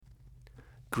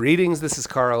Greetings, this is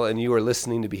Carl, and you are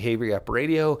listening to Behavior Gap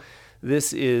Radio.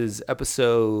 This is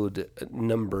episode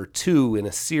number 2 in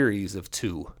a series of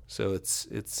 2. So it's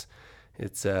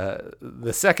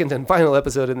the second and final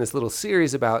episode in this little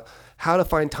series about how to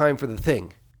find time for the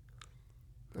thing.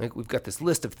 Like, we've got this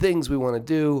list of things we want to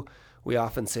do. We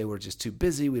often say we're just too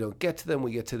busy. We don't get to them.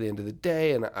 We get to the end of the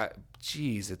day, and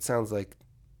it sounds like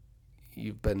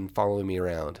you've been following me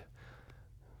around.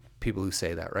 People who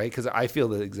say that, right? Because I feel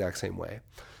the exact same way.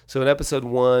 So in episode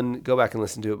 1, go back and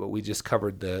listen to it, but we just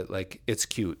covered the, it's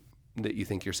cute that you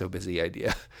think you're so busy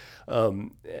idea.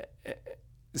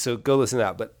 So go listen to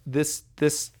that. But this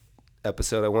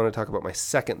episode, I want to talk about my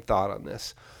second thought on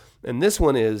this. And this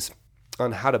one is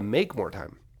on how to make more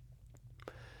time.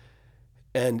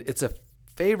 And it's a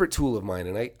favorite tool of mine,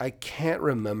 and I can't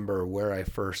remember where I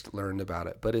first learned about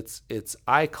it, but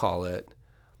I call it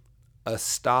a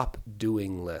stop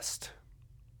doing list.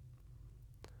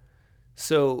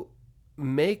 So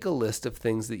make a list of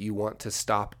things that you want to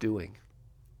stop doing.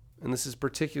 And this is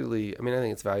particularly, I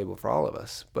think it's valuable for all of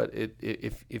us, but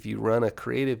if you run a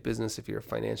creative business, if you're a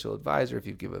financial advisor, if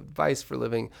you give advice for a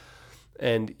living,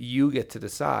 and you get to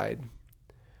decide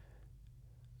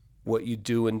what you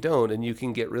do and don't, and you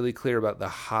can get really clear about the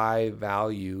high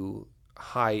value,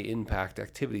 high impact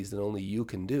activities that only you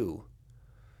can do.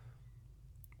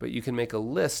 But you can make a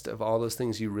list of all those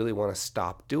things you really want to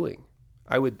stop doing.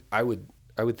 I would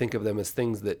think of them as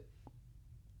things that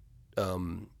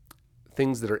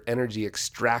are energy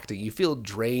extracting. You feel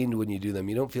drained when you do them.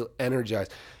 You don't feel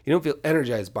energized. You don't feel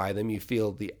energized by them. You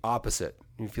feel the opposite.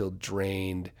 You feel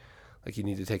drained, like you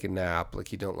need to take a nap,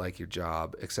 like you don't like your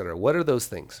job, etc. What are those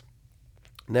things?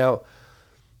 Now,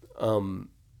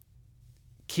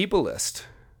 keep a list.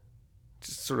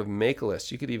 Just sort of make a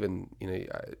list. You could even,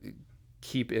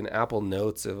 keep in Apple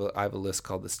Notes. I have a list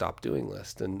called the Stop Doing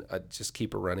list, and I just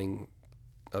keep a running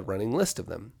list of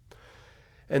them.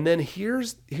 And then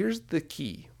here's the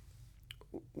key.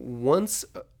 Once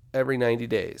every 90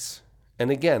 days,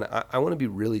 and again, I want to be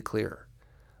really clear.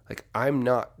 Like, I'm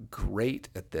not great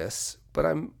at this, but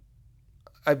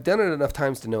I've done it enough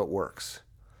times to know it works.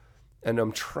 And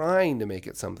I'm trying to make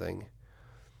it something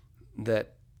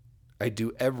that I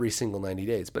do every single 90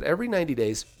 days. But every 90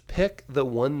 days, pick the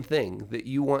one thing that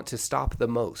you want to stop the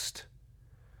most.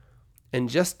 And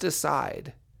just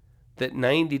decide that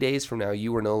 90 days from now,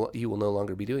 you will no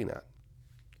longer be doing that.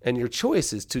 And your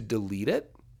choice is to delete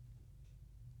it,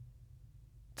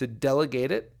 to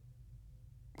delete it,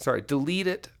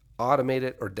 automate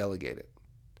it, or delegate it.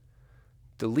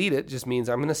 Delete it just means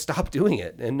I'm going to stop doing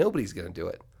it, and nobody's going to do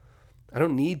it. I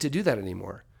don't need to do that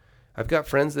anymore. I've got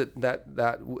friends that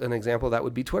an example of that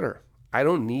would be Twitter. I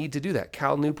don't need to do that.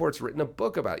 Cal Newport's written a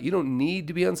book about it. You don't need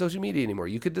to be on social media anymore.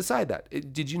 You could decide that.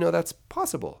 Did you know that's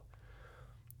possible?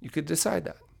 You could decide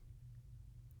that.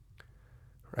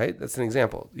 Right? That's an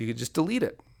example. You could just delete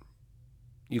it.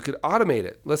 You could automate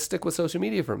it. Let's stick with social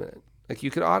media for a minute. Like,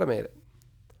 you could automate it.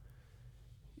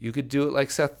 You could do it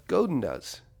like Seth Godin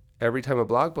does. Every time a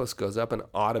blog post goes up, an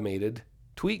automated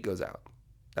tweet goes out.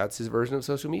 That's his version of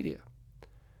social media.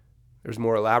 There's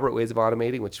more elaborate ways of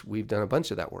automating, which we've done a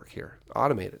bunch of that work here.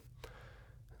 Automate it.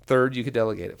 Third, you could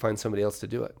delegate it. Find somebody else to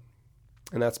do it.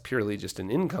 And that's purely just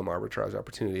an income arbitrage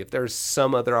opportunity. If there's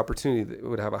some other opportunity that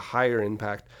would have a higher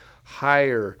impact,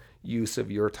 higher use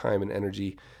of your time and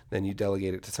energy, then you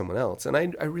delegate it to someone else. And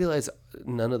I realize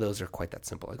none of those are quite that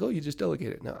simple. Like, oh, you just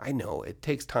delegate it. No, I know. It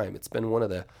takes time. It's been one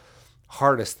of the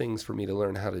hardest things for me to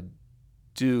learn how to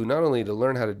do, not only to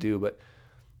learn how to do, but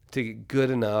to get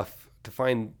good enough to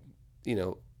find,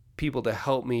 people to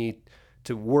help me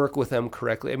to work with them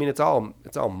correctly. It's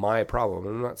all my problem.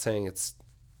 I'm not saying it's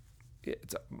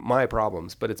my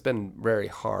problems, but it's been very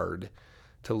hard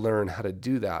to learn how to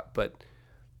do that, but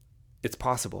it's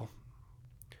possible.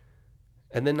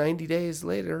 And then 90 days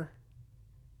later,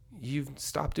 you've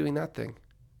stopped doing that thing.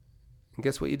 And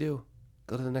guess what you do?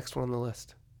 Go to the next one on the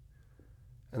list.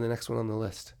 And the next one on the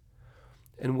list.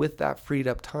 And with that freed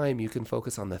up time, you can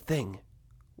focus on the thing,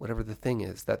 whatever the thing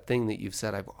is, that thing that you've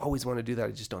said, I've always wanted to do that,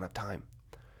 I just don't have time.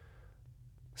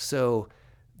 So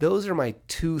those are my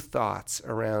 2 thoughts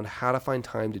around how to find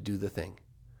time to do the thing.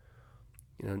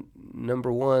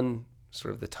 Number 1,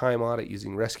 sort of the time audit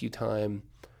using rescue time.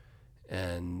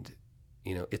 And,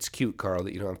 it's cute, Carl,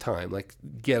 that you don't have time. Like,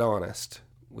 get honest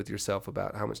with yourself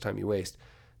about how much time you waste.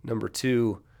 Number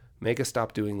 2, make a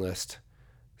stop doing list.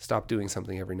 Stop doing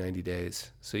something every 90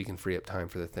 days so you can free up time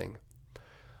for the thing.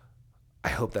 I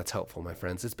hope that's helpful, my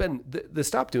friends. It's been the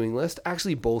stop doing list,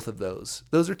 actually both of those.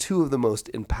 Those are 2 of the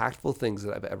most impactful things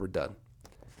that I've ever done.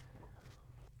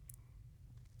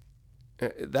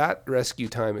 That rescue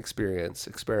time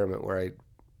experiment where I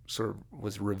sort of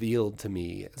was revealed to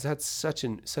me has had such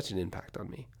an impact on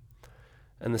me.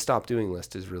 And the stop doing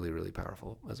list is really, really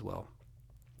powerful as well.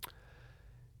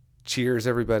 Cheers,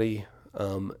 everybody.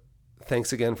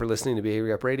 Thanks again for listening to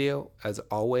Behavior Gap Radio. As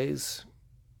always,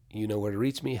 you know where to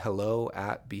reach me.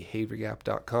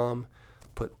 hello@behaviorgap.com.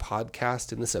 Put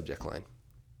podcast in the subject line.